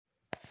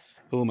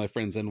Hello, my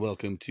friends, and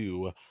welcome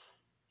to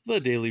the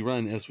Daily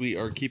Run as we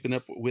are keeping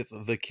up with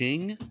the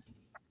King.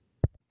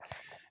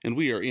 And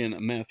we are in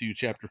Matthew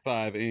chapter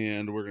 5,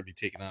 and we're going to be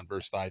taking on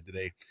verse 5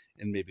 today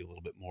and maybe a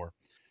little bit more.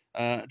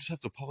 I just have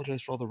to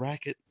apologize for all the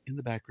racket in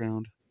the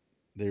background.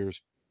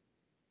 There's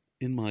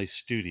in my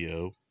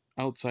studio,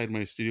 outside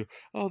my studio,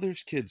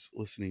 there's kids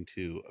listening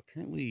to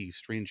apparently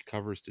strange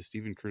covers to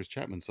Stephen Curtis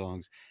Chapman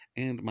songs,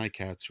 and my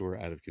cats who are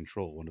out of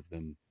control. One of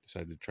them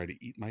decided to try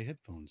to eat my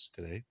headphones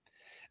today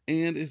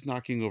and is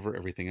knocking over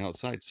everything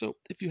outside. So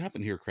if you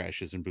happen to hear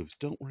crashes and booms,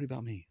 don't worry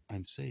about me.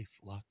 I'm safe,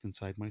 locked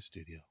inside my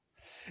studio.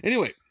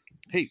 Anyway,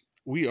 hey,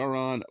 we are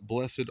on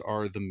Blessed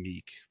are the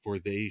meek, for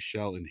they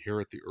shall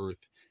inherit the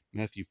earth.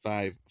 Matthew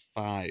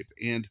 5:5.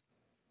 And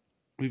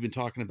we've been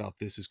talking about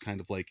this as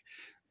kind of like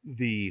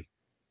the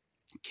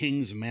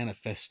King's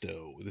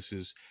Manifesto. This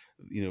is,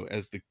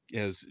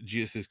 as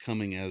Jesus is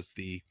coming as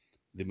the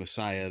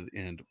Messiah,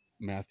 and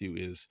Matthew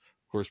is,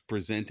 of course,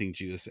 presenting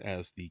Jesus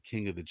as the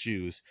King of the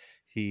Jews.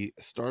 He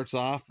starts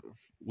off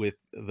with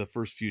the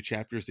first few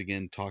chapters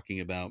again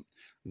talking about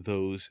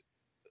those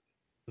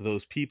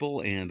those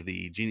people and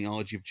the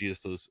genealogy of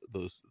Jesus,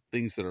 those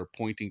things that are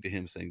pointing to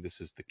him, saying this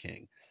is the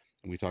King.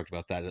 And we talked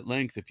about that at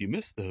length. If you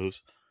missed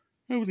those,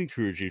 I would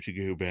encourage you to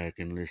go back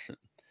and listen.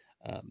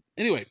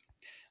 Anyway,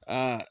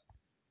 uh,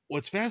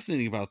 what's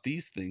fascinating about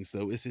these things,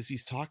 though, is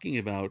he's talking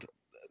about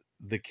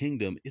the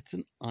kingdom. It's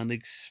an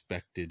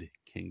unexpected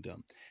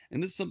kingdom.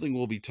 And this is something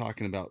we'll be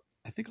talking about,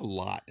 I think, a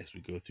lot as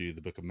we go through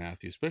the book of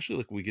Matthew, especially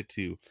like when we get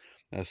to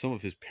some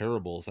of his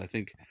parables. I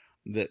think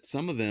that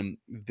some of them,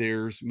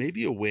 there's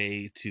maybe a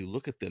way to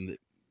look at them that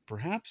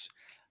perhaps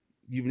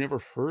you've never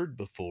heard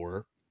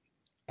before,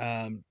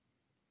 um,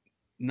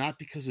 not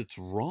because it's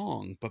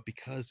wrong, but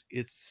because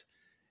it's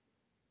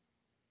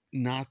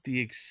not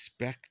the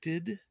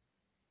expected.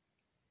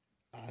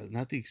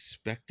 Not the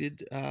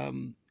expected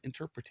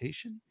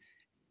interpretation.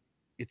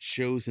 It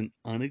shows an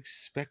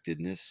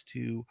unexpectedness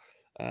to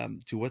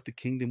what the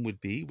kingdom would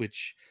be,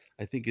 which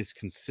I think is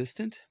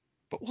consistent.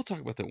 But we'll talk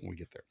about that when we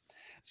get there.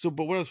 So,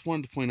 but what I was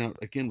wanting to point out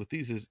again with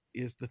these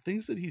is the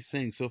things that he's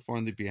saying so far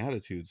in the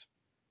Beatitudes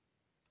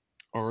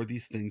are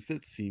these things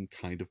that seem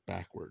kind of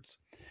backwards.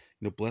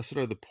 Blessed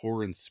are the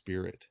poor in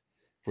spirit,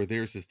 for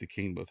theirs is the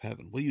kingdom of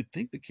heaven. Well, you'd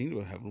think the kingdom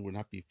of heaven would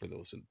not be for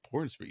those in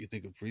poor in spirit. You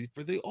think of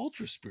for the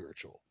ultra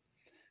spiritual.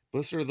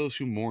 Blessed are those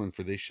who mourn,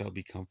 for they shall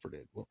be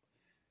comforted. Well,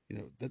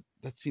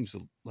 that seems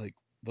like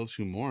those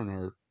who mourn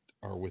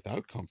are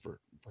without comfort,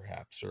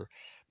 perhaps, or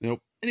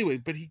anyway.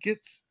 But he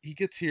gets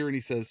here and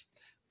he says,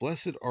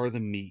 blessed are the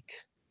meek,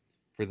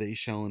 for they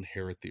shall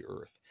inherit the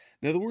earth.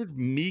 Now the word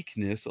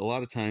meekness, a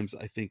lot of times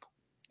I think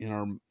in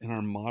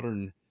our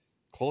modern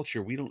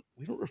culture, we don't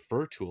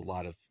refer to a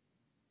lot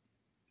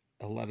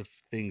of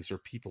things or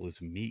people as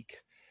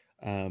meek.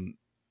 um,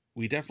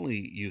 we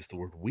definitely use the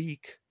word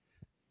weak.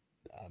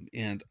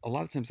 And a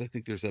lot of times I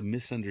think there's a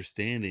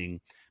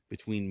misunderstanding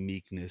between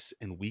meekness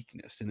and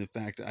weakness. And in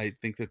fact, I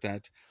think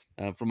that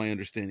from my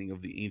understanding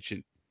of the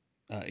ancient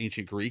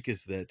Greek,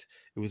 is that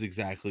it was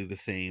exactly the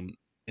same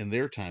in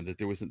their time, that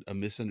there was a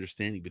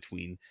misunderstanding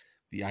between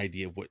the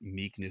idea of what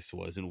meekness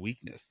was and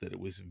weakness, that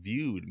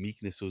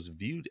meekness was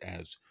viewed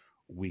as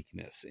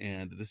weakness.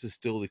 And this is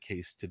still the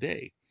case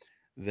today,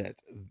 that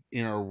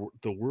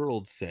the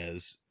world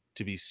says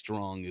to be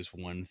strong is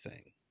one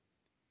thing,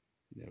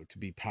 to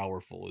be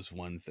powerful is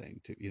one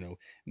thing.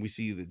 We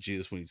see that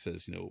Jesus, when he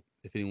says,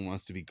 if anyone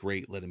wants to be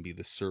great, let him be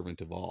the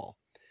servant of all.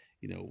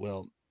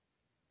 Well,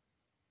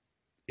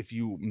 if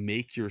you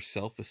make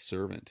yourself a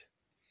servant,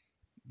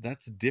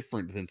 that's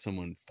different than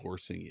someone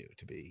forcing you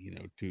to be,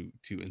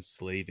 to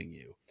enslaving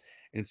you.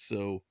 And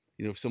so,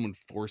 if someone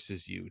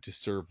forces you to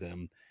serve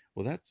them,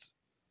 well,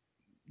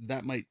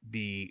 that might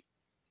be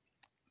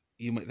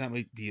that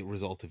might be a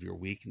result of your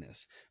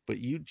weakness. But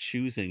you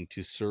choosing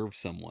to serve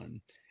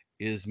someone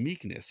is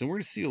meekness. And we're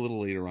going to see a little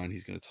later on,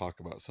 he's going to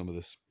talk about some of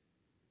this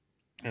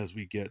as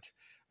we get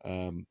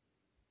um,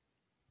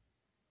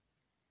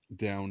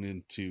 down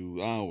into,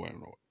 I don't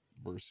know,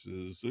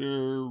 verses.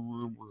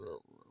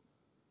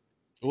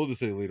 We'll just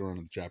say later on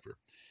in the chapter.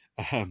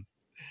 Um,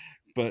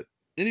 but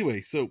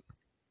anyway, so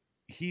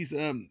he's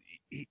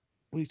he,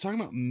 when he's talking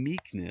about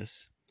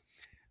meekness,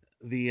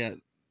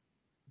 the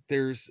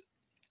there's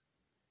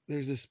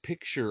this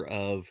picture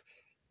of,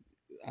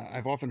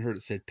 I've often heard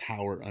it said,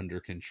 power under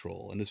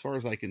control. And as far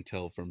as I can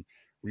tell from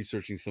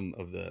researching some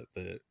of the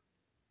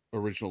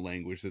original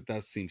language,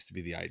 that seems to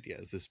be the idea,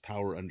 is this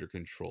power under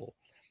control.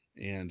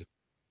 And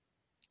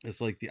it's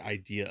like the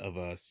idea of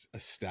a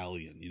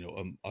stallion,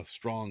 a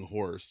strong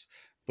horse,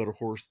 but a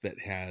horse that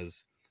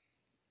has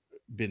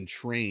been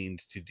trained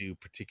to do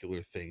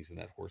particular things, and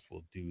that horse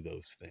will do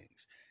those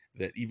things.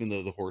 That even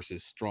though the horse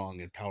is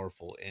strong and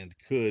powerful and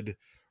could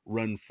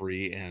run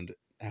free and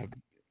have,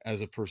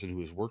 as a person who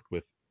has worked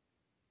with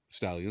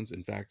stallions,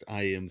 in fact,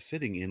 I am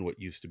sitting in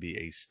what used to be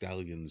a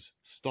stallion's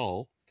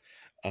stall.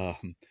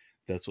 Um,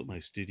 that's what my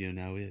studio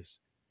now is.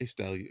 A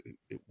stallion.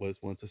 It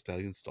was once a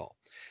stallion stall.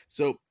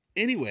 So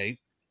anyway,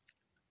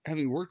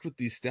 having worked with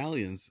these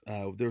stallions,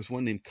 there was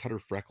one named Cutter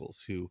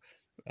Freckles who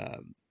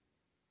um,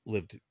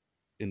 lived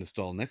in the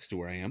stall next to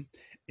where I am,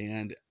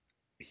 and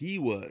he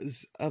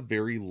was a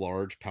very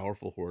large,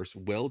 powerful horse,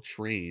 well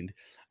trained.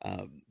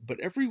 But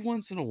every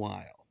once in a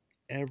while,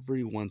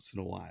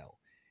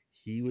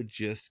 he would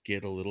just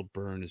get a little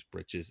burn in his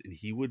britches, and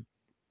he would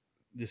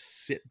just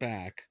sit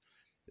back,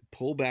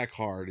 pull back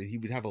hard, and he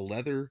would have a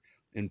leather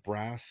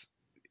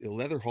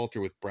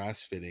halter with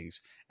brass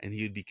fittings, and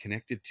he would be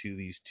connected to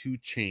these two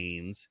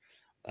chains,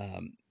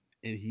 um,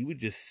 and he would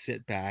just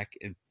sit back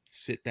and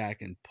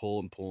pull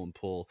and pull and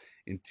pull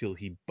until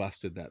he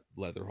busted that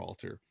leather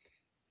halter.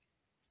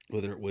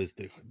 Whether it was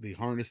the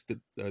harness that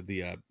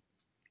the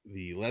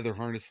leather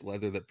harness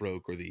leather that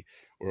broke, or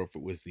if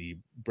it was the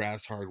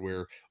brass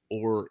hardware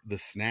or the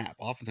snap.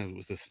 Oftentimes it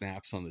was the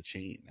snaps on the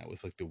chain that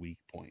was like the weak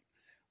point.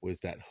 Was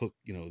that hook,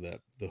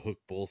 the hook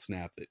bull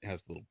snap that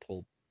has a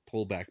little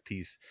pull back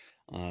piece,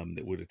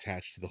 that would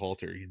attach to the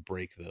halter. You'd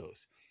break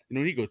those.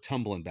 He'd go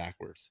tumbling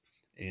backwards,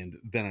 and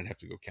then I'd have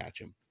to go catch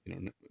him.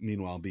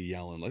 Meanwhile, I'd be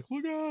yelling like,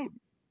 "Look out!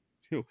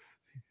 You know,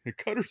 the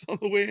cutter's on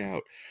the way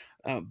out."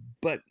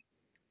 But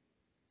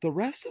the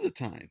rest of the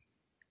time,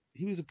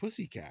 he was a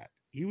pussy cat.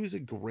 He was a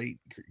great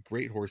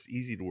horse,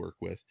 easy to work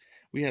with.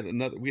 We had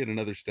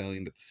another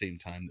stallion at the same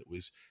time that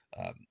was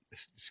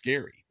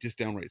scary, just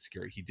downright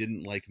scary. He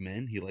didn't like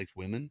men; he liked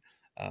women,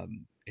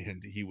 and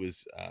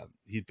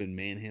he'd been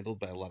manhandled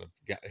by a lot of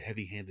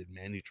heavy-handed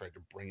men who tried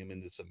to bring him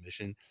into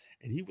submission.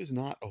 And he was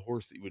not a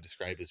horse that you would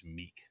describe as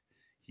meek.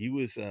 He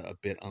was a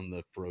bit on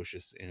the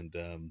ferocious and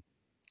uh,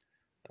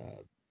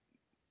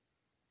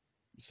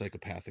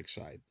 psychopathic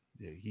side.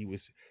 Yeah, he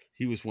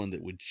was one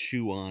that would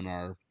chew on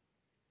our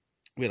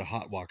we had a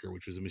hot walker,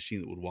 which was a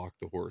machine that would walk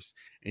the horse,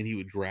 and he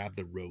would grab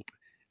the rope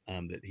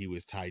that he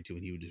was tied to,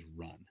 and he would just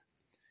run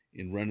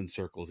in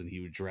circles, and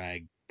he would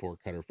drag poor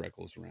Cutter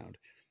Freckles around.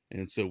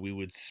 And so we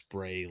would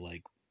spray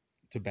like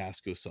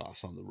Tabasco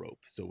sauce on the rope.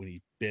 So when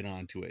he bit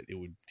onto it, it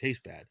would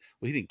taste bad.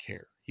 Well, he didn't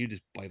care. He would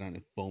just bite on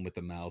it, foam at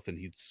the mouth, and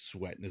he'd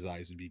sweat, and his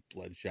eyes would be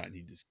bloodshot, and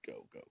he'd just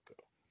go, go, go.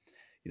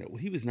 Well,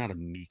 he was not a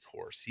meek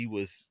horse. He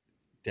was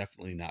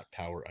definitely not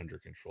power under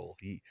control.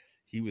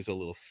 He was a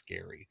little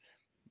scary.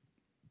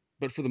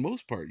 But for the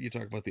most part, you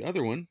talk about the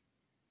other one,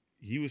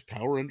 he was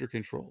power under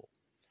control.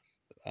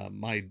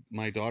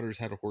 My daughters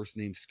had a horse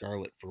named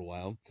Scarlet for a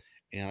while,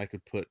 and I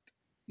could put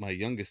my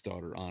youngest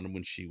daughter on him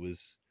when she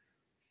was,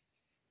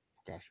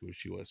 gosh, when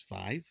she was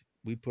 5.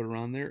 We'd put her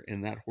on there,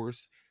 and that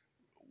horse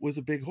was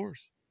a big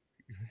horse,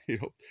 you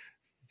know,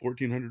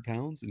 1,400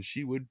 pounds, and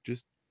she would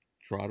just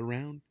trot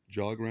around,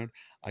 jog around.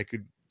 I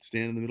could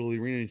stand in the middle of the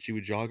arena, and she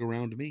would jog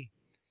around me,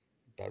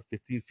 about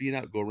 15 feet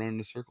out, go around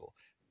in a circle.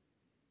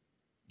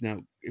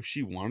 Now, if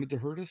she wanted to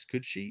hurt us,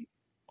 could she?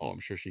 Oh,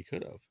 I'm sure she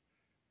could have,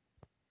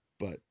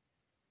 but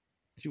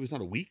she was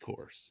not a weak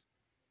horse.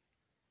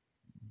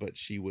 But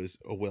she was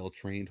a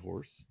well-trained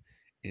horse,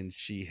 and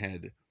she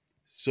had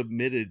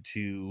submitted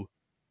to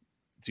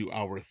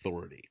our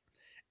authority.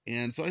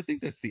 And so I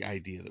think that's the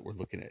idea that we're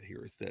looking at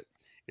here, is that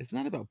it's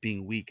not about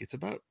being weak, it's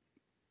about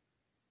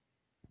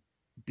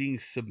being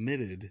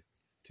submitted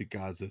to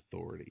God's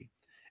authority.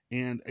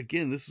 And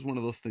again, this is one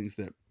of those things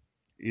that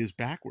is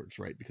backwards,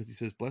 right? Because he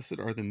says, "Blessed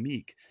are the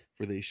meek,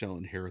 for they shall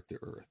inherit the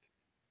earth."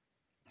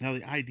 Now,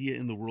 the idea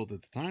in the world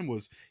at the time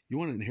was, you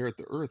want to inherit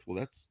the earth.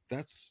 Well,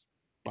 that's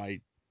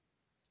by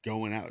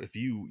going out. If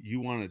you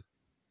want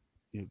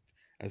to,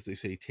 as they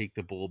say, take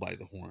the bull by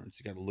the horns.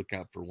 You got to look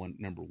out for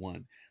number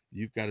one.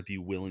 You've got to be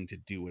willing to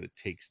do what it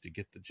takes to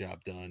get the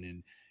job done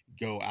and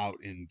go out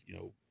and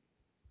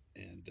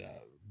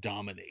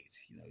dominate.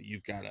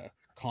 You've got to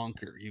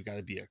conquer. You've got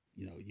to be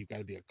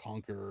a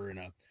conqueror, and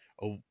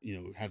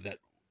have that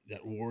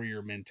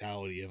warrior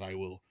mentality of, I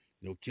will,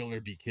 kill or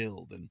be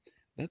killed. And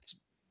that's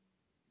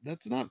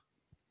not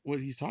what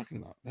he's talking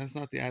about. That's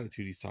not the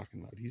attitude he's talking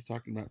about. He's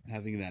talking about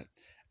having that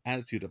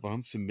attitude of,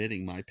 I'm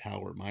submitting my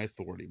power, my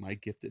authority, my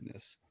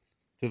giftedness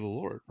to the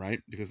Lord,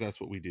 right? Because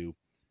that's what we do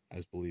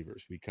as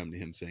believers. We come to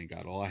him saying,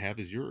 God, all I have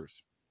is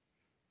yours.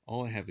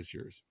 All I have is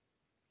yours.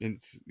 And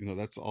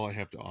that's all I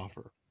have to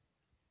offer.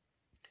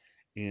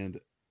 And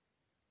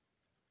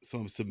so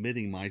I'm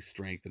submitting my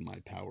strength and my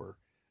power,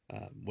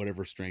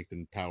 whatever strength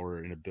and power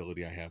and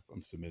ability I have,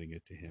 I'm submitting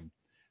it to him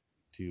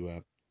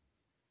to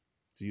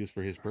use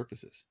for his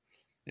purposes.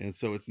 And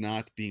so it's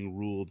not being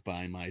ruled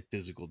by my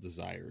physical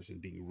desires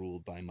and being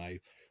ruled by my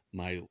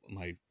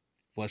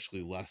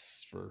fleshly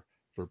lusts for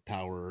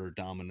power or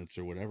dominance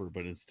or whatever,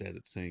 but instead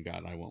it's saying,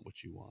 God, I want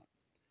what you want.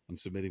 I'm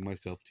submitting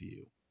myself to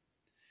you.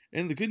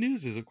 And the good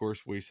news is, of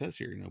course, what he says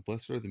here,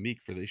 blessed are the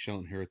meek, for they shall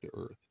inherit the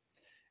earth.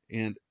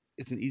 And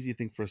it's an easy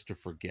thing for us to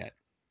forget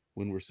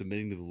when we're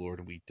submitting to the Lord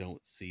and we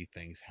don't see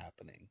things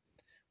happening.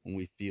 When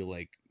we feel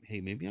like, hey,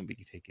 maybe I'm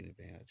being taken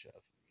advantage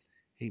of.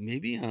 Hey,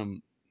 maybe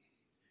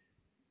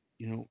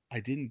I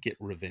didn't get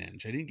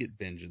revenge. I didn't get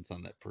vengeance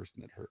on that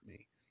person that hurt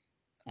me.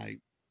 I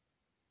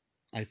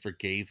I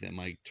forgave them.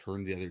 I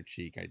turned the other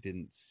cheek. I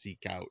didn't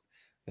seek out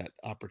that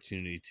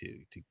opportunity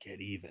to get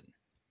even.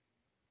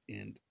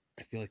 And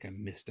I feel like I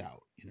missed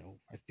out.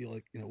 I feel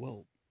like,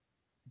 well,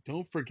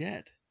 don't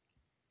forget.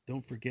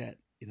 Don't forget.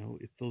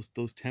 it's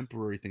those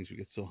temporary things we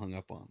get so hung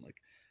up on, like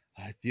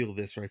I feel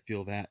this or I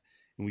feel that,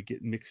 and we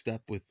get mixed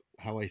up with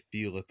how I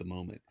feel at the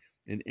moment.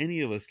 And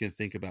any of us can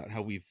think about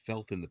how we've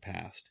felt in the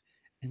past,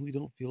 and we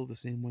don't feel the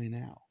same way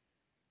now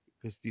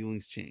because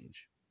feelings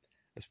change,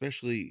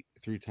 especially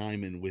through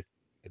time and with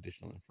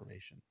additional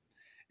information.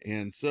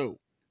 And so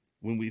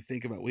when we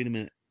think about, wait a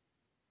minute,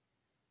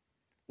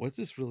 what's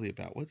this really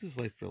about? What's this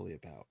life really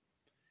about?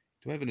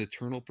 Do I have an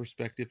eternal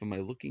perspective? Am I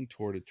looking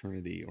toward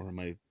eternity, or am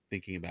I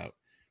thinking about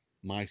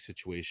my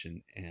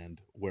situation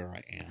and where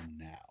I am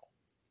now?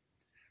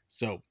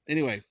 So,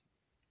 anyway,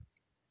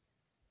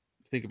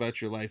 think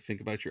about your life,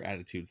 think about your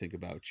attitude, think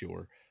about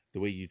the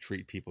way you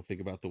treat people,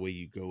 think about the way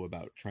you go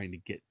about trying to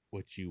get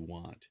what you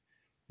want.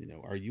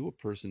 Are you a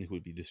person who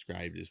would be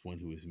described as one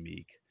who is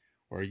meek,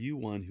 or are you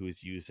one who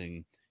is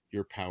using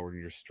your power and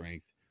your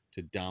strength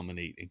to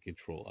dominate and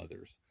control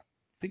others?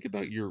 Think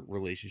about your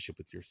relationship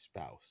with your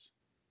spouse.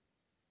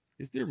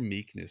 Is there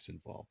meekness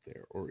involved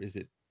there, or is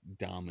it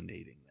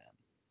dominating them?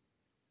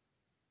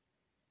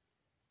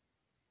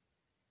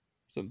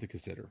 Something to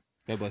consider.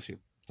 God bless you.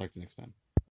 Talk to you next time.